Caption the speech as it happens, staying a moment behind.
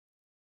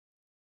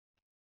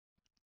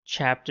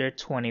Chapter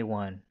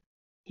 21.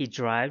 He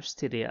drives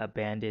to the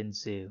abandoned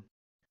zoo.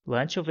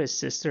 Lunch with his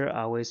sister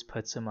always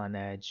puts him on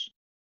edge.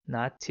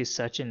 Not to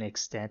such an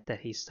extent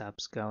that he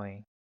stops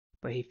going,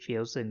 but he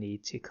feels the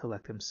need to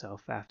collect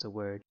himself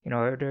afterward in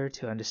order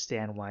to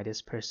understand why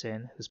this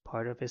person who's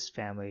part of his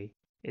family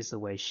is the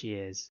way she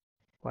is,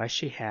 why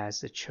she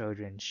has the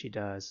children she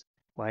does,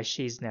 why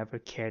she's never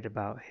cared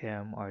about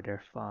him or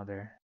their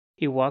father.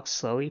 He walks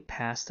slowly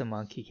past the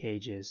monkey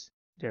cages.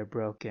 They're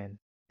broken.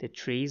 The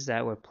trees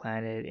that were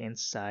planted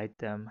inside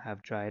them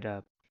have dried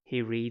up.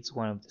 He reads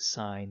one of the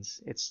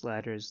signs, its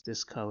letters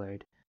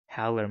discolored.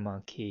 Howler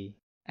monkey.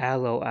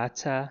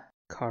 Aloata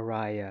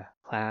caraya,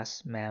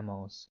 class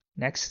mammals.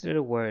 Next to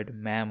the word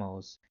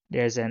mammals,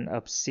 there's an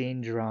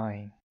obscene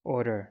drawing.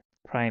 Order,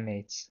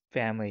 primates,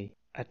 family,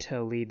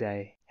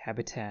 Atelidae,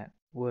 habitat,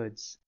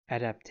 woods,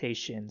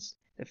 adaptations.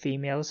 The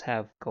females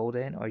have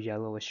golden or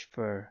yellowish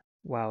fur,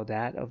 while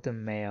that of the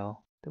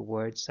male, the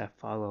words that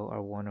follow,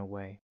 are worn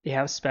away. They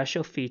have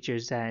special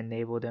features that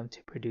enable them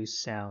to produce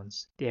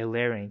sounds. Their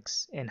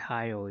larynx and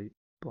hyoid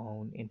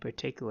bone in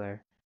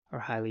particular are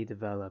highly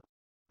developed,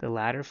 the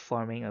latter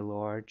forming a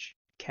large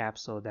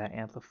capsule that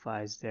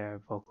amplifies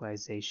their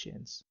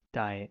vocalizations.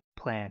 Diet: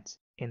 plant,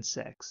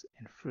 insects,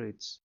 and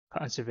fruits.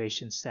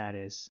 Conservation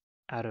status: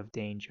 out of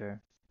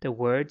danger. The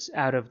words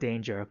out of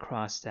danger are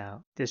crossed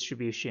out.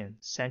 Distribution: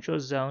 central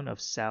zone of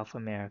South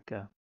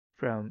America,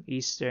 from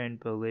eastern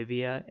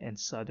Bolivia and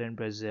southern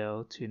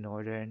Brazil to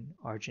northern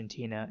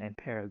Argentina and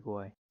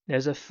Paraguay.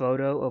 There's a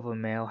photo of a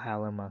male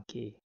howler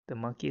monkey. The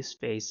monkey's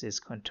face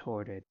is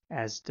contorted,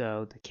 as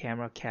though the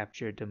camera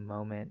captured the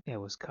moment it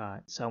was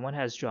caught. Someone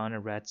has drawn a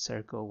red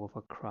circle with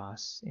a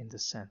cross in the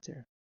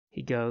center.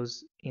 He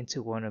goes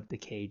into one of the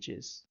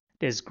cages.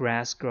 There's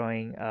grass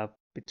growing up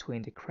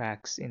between the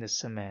cracks in the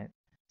cement.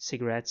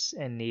 Cigarettes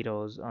and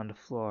needles on the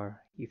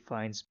floor. He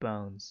finds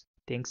bones.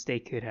 Thinks they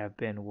could have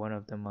been one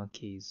of the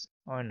monkeys.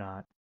 Or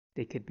not.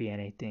 They could be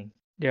anything.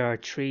 There are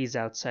trees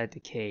outside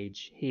the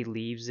cage. He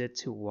leaves it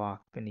to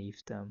walk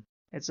beneath them.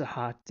 It's a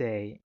hot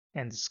day,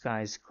 and the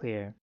sky is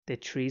clear. The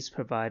trees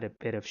provide a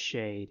bit of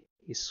shade.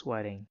 He's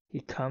sweating. He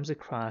comes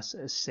across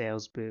a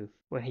sales booth.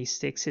 When he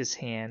sticks his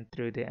hand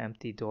through the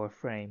empty door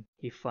frame,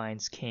 he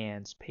finds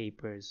cans,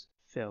 papers,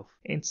 filth.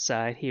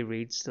 Inside, he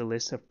reads the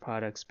list of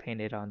products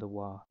painted on the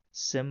wall.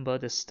 Simba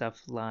the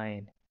stuffed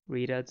lion,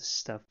 Rita the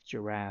stuffed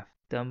giraffe,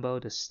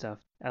 Dumbo the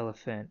stuffed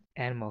elephant,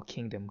 Animal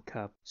Kingdom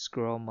cup,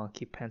 Squirrel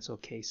Monkey pencil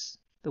case.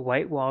 The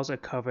white walls are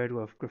covered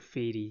with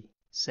graffiti,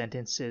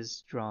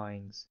 sentences,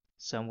 drawings.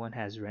 Someone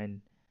has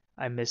written,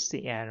 "I miss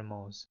the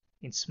animals,"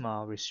 in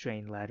small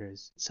restrained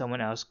letters.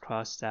 Someone else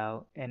crossed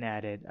out and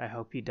added, "I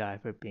hope you die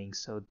for being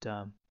so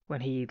dumb."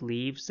 When he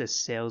leaves the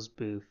sales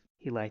booth,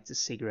 he lights a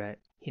cigarette.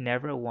 He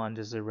never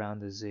wanders around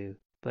the zoo,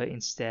 but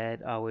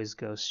instead always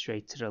goes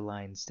straight to the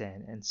lion's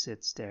den and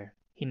sits there.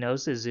 He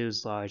knows the zoo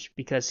is large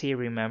because he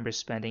remembers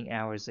spending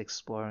hours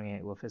exploring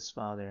it with his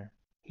father.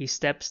 He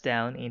steps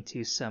down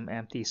into some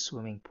empty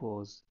swimming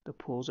pools. The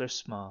pools are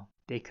small.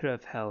 They could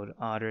have held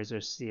otters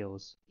or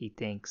seals, he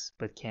thinks,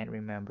 but can't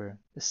remember.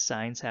 The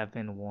signs have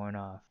been worn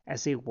off.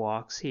 As he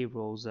walks, he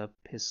rolls up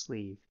his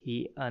sleeve.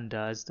 He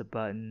undoes the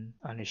button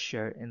on his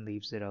shirt and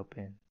leaves it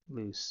open,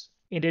 loose.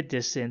 In the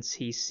distance,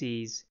 he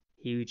sees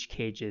huge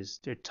cages.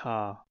 They're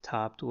tall,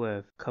 topped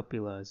with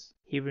cupolas.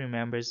 He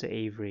remembers the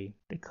aviary,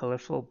 the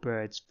colorful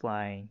birds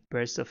flying,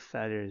 bursts of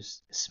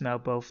feathers, smell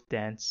both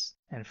dense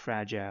and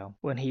fragile.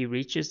 When he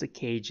reaches the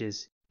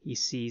cages, he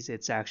sees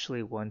it's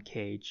actually one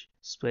cage,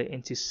 split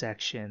into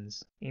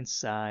sections.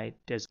 Inside,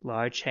 there's a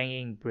large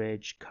hanging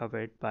bridge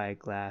covered by a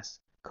glass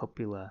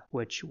cupola,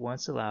 which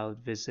once allowed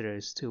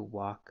visitors to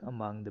walk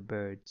among the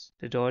birds.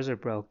 The doors are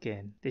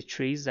broken. The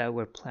trees that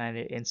were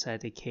planted inside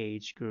the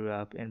cage grew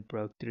up and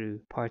broke through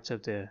parts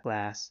of the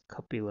glass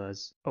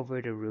cupolas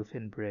over the roof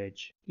and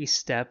bridge. He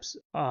steps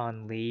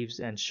on leaves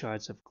and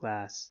shards of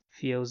glass,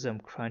 feels them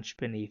crunch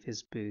beneath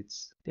his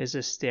boots. There's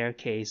a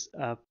staircase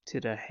up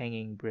to the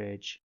hanging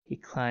bridge. He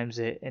climbs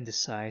it and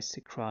decides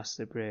to cross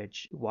the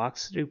bridge. He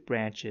walks through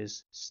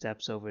branches,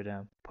 steps over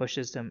them,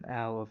 pushes them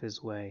out of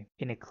his way.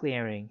 In a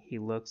clearing, he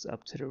looks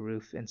up to the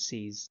roof and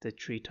sees the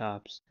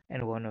treetops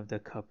and one of the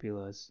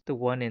cupolas, the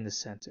one in the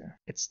center.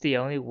 It's the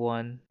only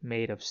one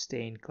made of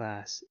stained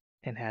glass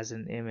and has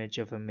an image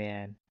of a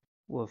man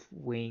with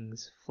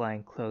wings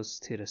flying close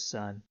to the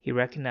sun. He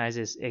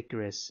recognizes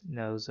Icarus,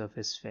 knows of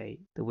his fate.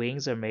 The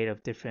wings are made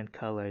of different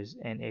colors,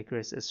 and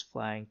Icarus is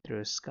flying through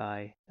a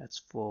sky that's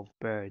full of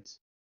birds,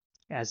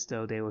 as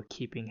though they were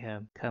keeping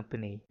him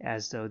company,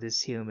 as though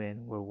this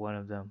human were one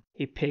of them.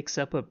 He picks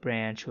up a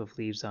branch with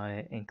leaves on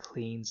it and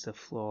cleans the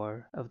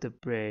floor of the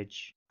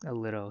bridge a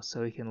little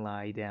so he can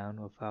lie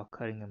down without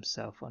cutting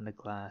himself on the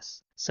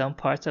glass. Some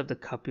parts of the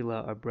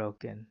cupola are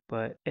broken,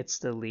 but it's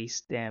the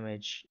least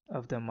damaged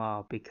of them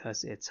all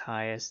because it's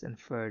highest and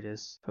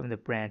furthest from the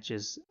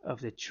branches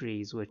of the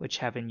trees which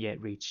haven't yet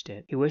reached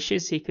it. He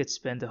wishes he could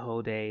spend the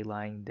whole day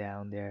lying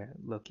down there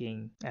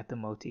looking at the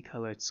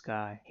multicolored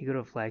sky. He would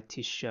have liked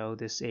to show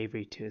this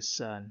Avery to his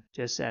son,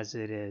 just as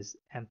it is,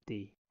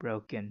 empty,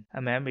 broken.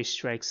 A memory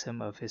strikes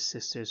him of his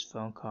sister's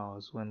phone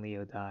calls when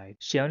Leo died.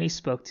 She only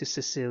spoke to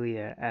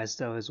Cecilia as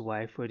though his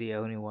wife were the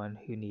only one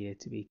who needed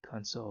to be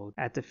consoled.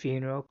 At the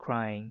funeral,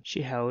 crying,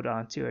 she held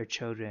on to her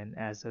children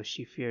as though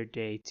she feared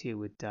they too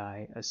would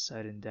die a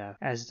sudden death,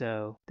 as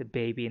though the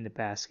baby in the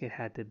basket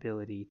had the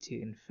ability to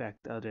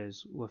infect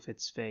others with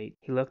its fate.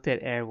 He looked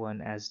at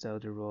Erwan as though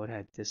the road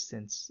had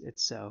distanced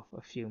itself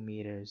a few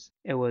meters.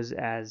 It was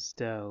as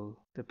though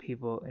the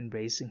people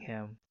embracing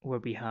him were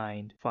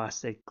behind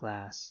frosted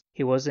glass.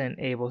 He wasn't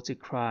able to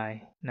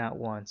cry, not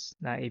once,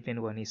 not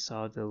even when he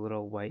saw the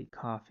little white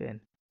coffin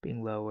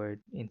being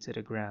lowered into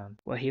the ground.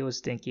 What he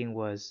was thinking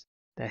was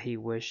that he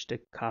wished the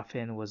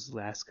coffin was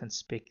less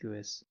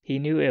conspicuous. He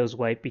knew it was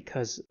white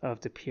because of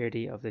the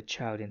purity of the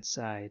child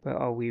inside, but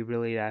are we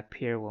really that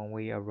pure when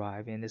we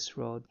arrive in this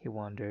world? He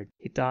wondered.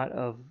 He thought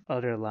of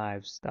other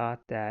lives, thought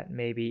that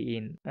maybe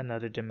in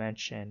another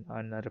dimension,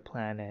 on another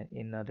planet,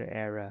 in another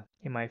era,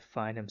 he might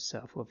find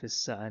himself with his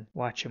son,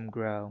 watch him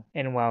grow.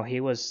 And while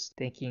he was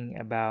thinking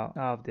about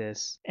all of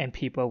this, and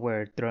people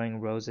were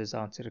throwing roses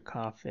onto the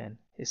coffin,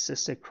 his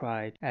sister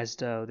cried as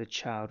though the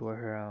child were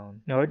her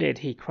own. Nor did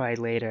he cry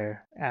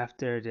later,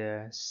 after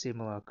the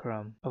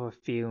simulacrum of a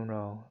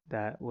funeral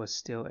that was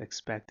still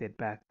expected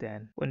back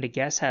then. When the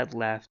guests had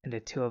left and the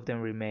two of them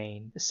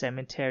remained, the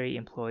cemetery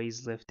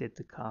employees lifted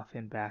the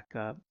coffin back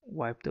up,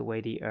 wiped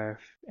away the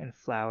earth and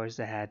flowers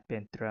that had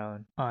been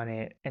thrown on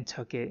it, and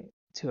took it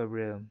to a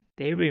room.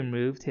 They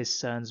removed his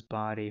son's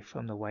body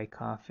from the white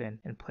coffin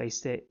and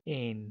placed it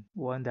in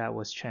one that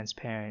was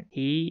transparent.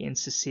 He and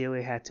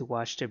Cecilia had to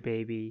watch their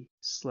baby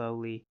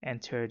slowly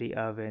enter the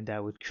oven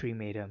that would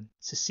cremate him.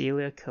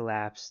 Cecilia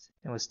collapsed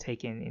and was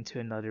taken into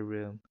another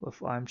room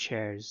with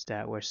armchairs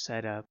that were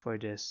set up for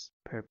this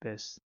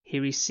purpose. He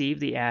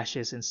received the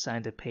ashes and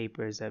signed the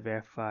papers that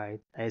verified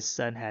that his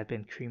son had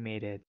been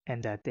cremated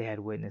and that they had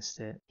witnessed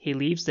it. He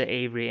leaves the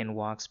Avery and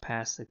walks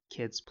past the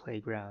kids'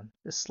 playground.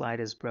 The slide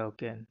is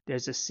broken.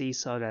 There's a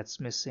seesaw that's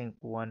missing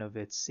one of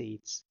its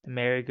seats. The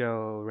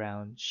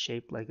merry-go-round,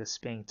 shaped like a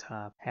spinning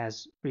top,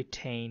 has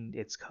retained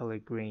its color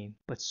green,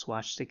 but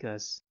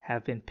swastikas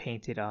have been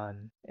painted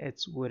on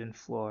its wooden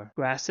floor.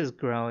 Grass is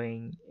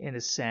growing in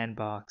the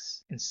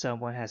sandbox, and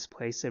someone has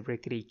placed a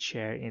rickety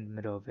chair in the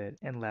middle of it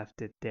and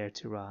left it there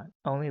to rot.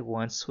 Only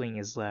one swing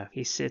is left.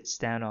 He sits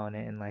down on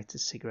it and lights a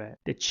cigarette.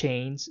 The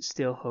chains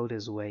still hold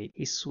his weight.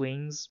 He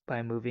swings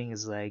by moving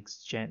his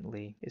legs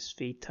gently, his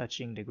feet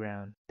touching the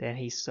ground. Then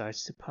he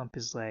starts to pump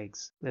his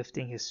legs,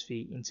 lifting his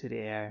feet into the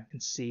air,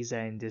 and sees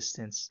that in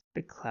distance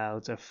the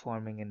clouds are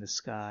forming in the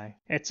sky.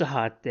 It's a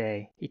hot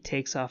day. He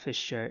takes off his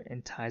shirt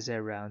and ties it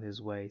around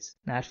his waist.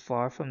 Not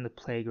far from the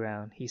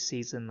playground, he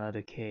sees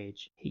another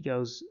cage. He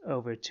goes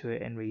over to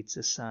it and reads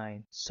the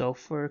sign.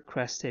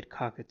 Sulfur-crested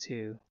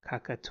cockatoo,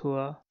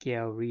 Cakatua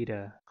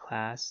giaurida,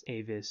 class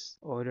Avis,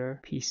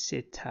 order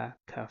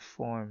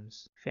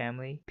Piscittaciformes,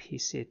 family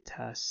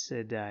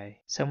Piscittacidae.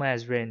 Someone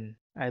has written,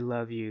 "I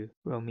love you,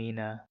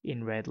 Romina,"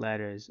 in red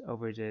letters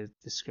over the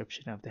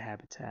description of the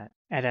habitat.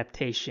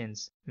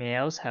 Adaptations.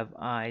 Males have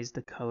eyes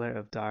the color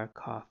of dark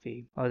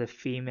coffee, while the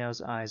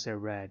female's eyes are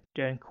red.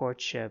 During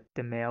courtship,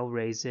 the male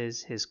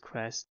raises his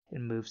crest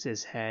and moves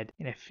his head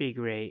in a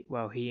figure eight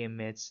while he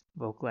emits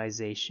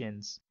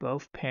vocalizations.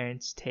 Both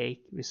parents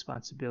take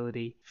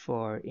responsibility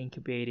for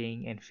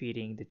incubating and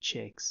feeding the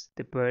chicks.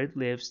 The bird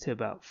lives to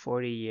about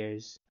 40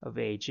 years of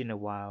age in the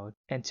wild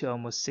and to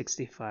almost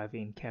 65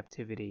 in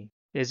captivity.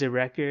 There's a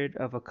record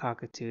of a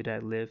cockatoo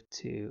that lived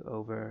to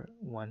over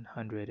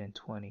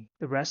 120.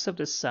 The rest of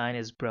the sign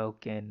is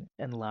broken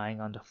and lying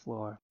on the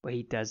floor, but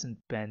he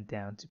doesn't bend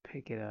down to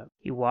pick it up.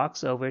 He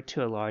walks over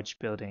to a large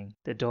building.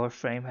 The door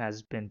frame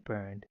has been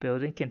burned. The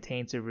building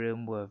contains a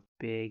room with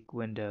big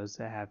windows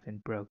that have been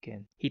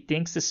broken. He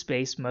thinks the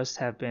space must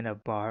have been a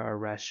bar or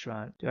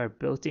restaurant. There are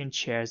built-in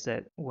chairs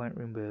that weren't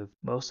removed.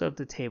 Most of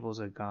the tables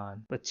are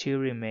gone, but two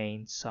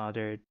remain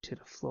soldered to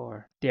the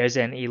floor. There's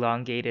an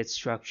elongated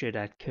structure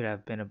that could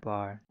have been a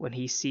bar. When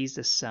he sees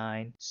the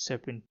sign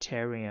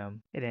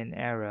Serpentarium and an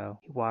arrow,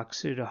 he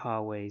walks through the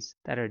hallways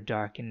that are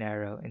dark and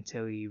narrow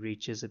until he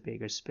reaches a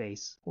bigger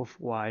space with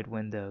wide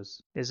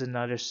windows. There's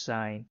another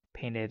sign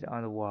painted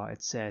on the wall.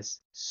 It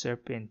says,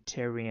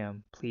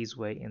 "Serpentarium, please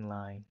wait in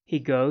line." He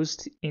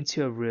goes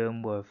into a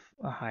room with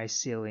a high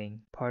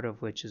ceiling, part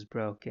of which is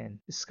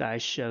broken. The sky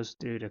shows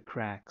through the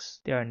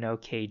cracks. There are no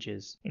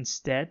cages.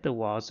 Instead, the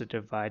walls are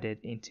divided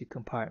into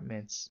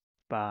compartments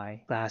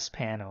by glass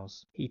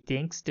panels. He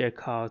thinks they're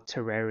called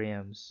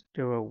terrariums.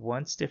 There were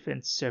once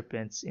different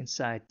serpents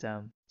inside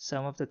them,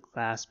 Some of the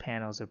glass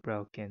panels are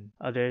broken,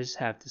 others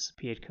have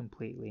disappeared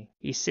completely.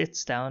 He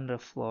sits down on the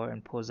floor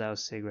and pulls out a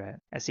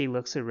cigarette. As he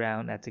looks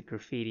around at the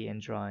graffiti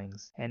and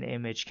drawings, an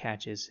image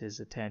catches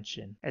his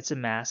attention. It's a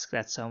mask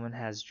that someone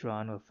has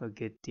drawn with a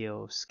good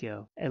deal of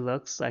skill. It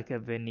looks like a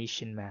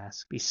Venetian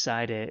mask.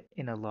 Beside it,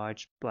 in a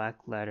large black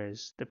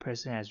letters, the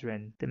person has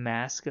written, "The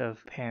mask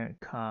of apparent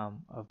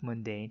calm, of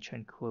mundane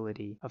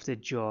tranquility, of the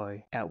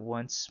joy, at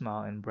once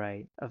small and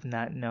bright, of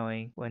not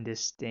knowing when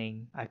this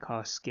thing I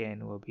call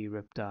skin will be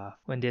ripped off,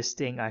 when this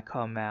thing I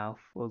call mouth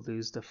will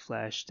lose the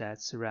flesh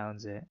that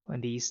surrounds it,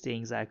 when these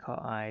things I call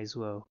eyes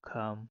will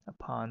come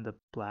upon the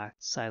black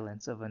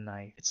silence of a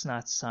knife." It's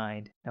not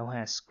signed, no one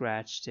has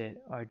scratched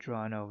it or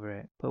drawn over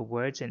it, but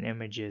words and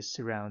images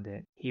surround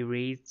it. He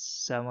reads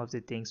some of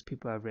the things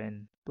people have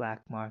written.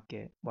 Black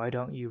market. Why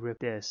don't you rip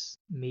this?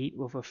 Meat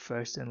with a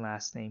first and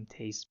last name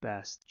tastes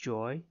best.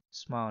 Joy?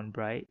 Small and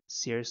bright.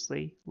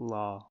 Seriously?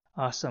 Law.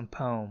 Awesome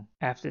poem.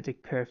 After the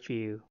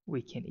curfew,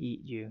 we can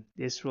eat you.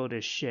 This road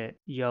is shit.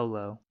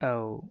 YOLO.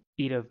 Oh,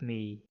 eat of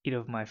me. Eat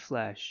of my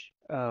flesh.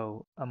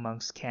 Oh,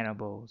 amongst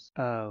cannibals.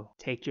 Oh,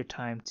 take your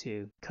time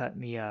to cut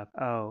me up.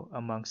 Oh,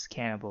 amongst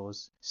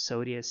cannibals.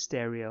 Sodia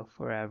stereo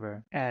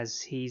forever.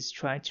 As he's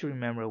trying to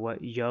remember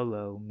what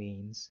YOLO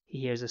means,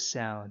 he hears a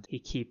sound. He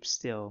keeps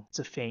still. It's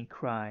a faint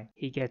cry.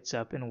 He gets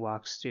up and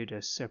walks through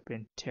the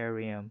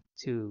serpentarium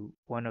to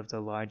one of the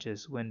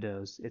largest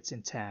windows. It's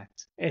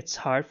intact. It's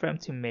hard for him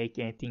to make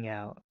anything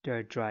out. There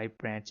are dry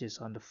branches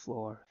on the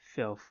floor.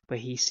 Filth. But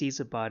he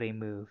sees a body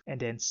move, and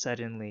then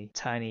suddenly,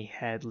 tiny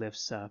head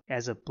lifts up,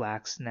 as a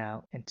black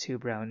snout and two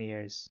brown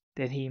ears.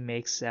 Then he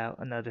makes out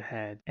another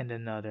head, and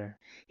another.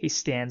 He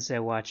stands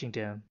there watching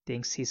them,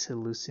 thinks he's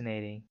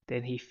hallucinating.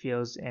 Then he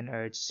feels an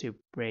urge to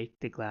break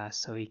the glass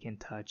so he can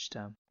touch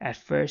them. At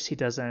first he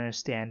doesn't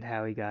understand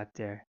how he got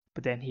there,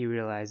 but then he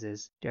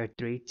realizes there are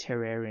 3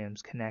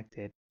 terrariums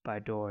connected by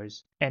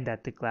doors, and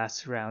that the glass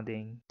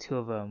surrounding 2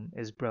 of them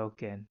is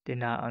broken. They're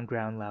not on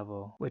ground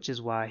level, which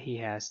is why he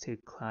has to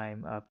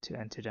climb up to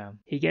enter them.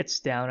 He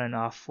gets down on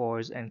all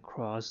fours and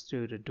crawls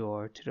through the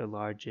door to the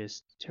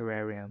largest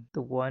terrarium.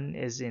 The one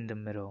is in the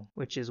middle,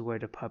 which is where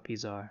the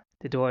puppies are.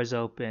 The door is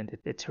open.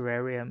 The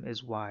terrarium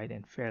is wide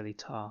and fairly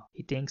tall.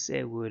 He thinks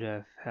it would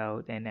have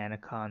held an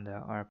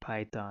anaconda or a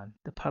python.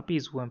 The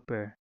puppies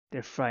whimper.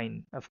 They're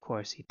frightened, of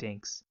course, he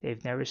thinks.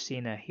 They've never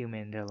seen a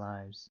human in their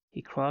lives.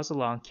 He crawls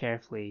along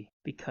carefully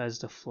because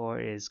the floor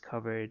is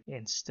covered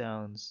in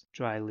stones,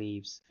 dry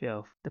leaves,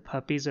 filth. The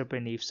puppies are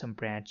beneath some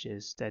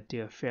branches that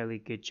do a fairly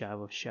good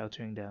job of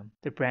sheltering them.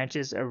 The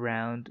branches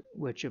around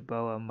which a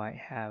boa might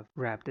have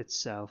wrapped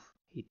itself,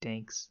 he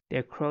thinks.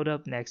 They're curled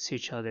up next to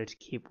each other to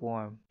keep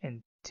warm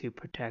and to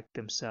protect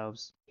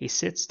themselves. He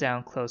sits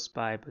down close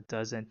by but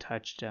doesn't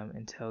touch them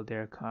until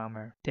they're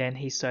calmer. Then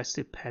he starts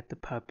to pet the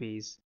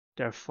puppies.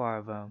 There are 4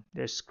 of them.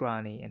 They're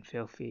scrawny and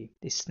filthy.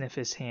 They sniff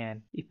his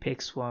hand. He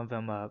picks one of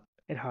them up.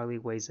 It hardly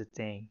weighs a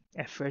thing.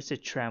 At first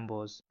it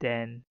trembles,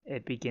 then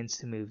it begins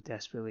to move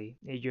desperately.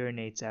 It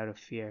urinates out of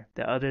fear.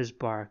 The others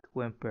bark,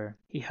 whimper.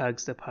 He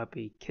hugs the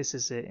puppy,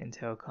 kisses it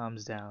until it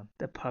calms down.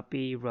 The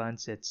puppy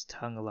runs its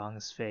tongue along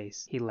his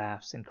face. He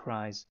laughs and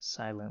cries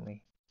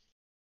silently.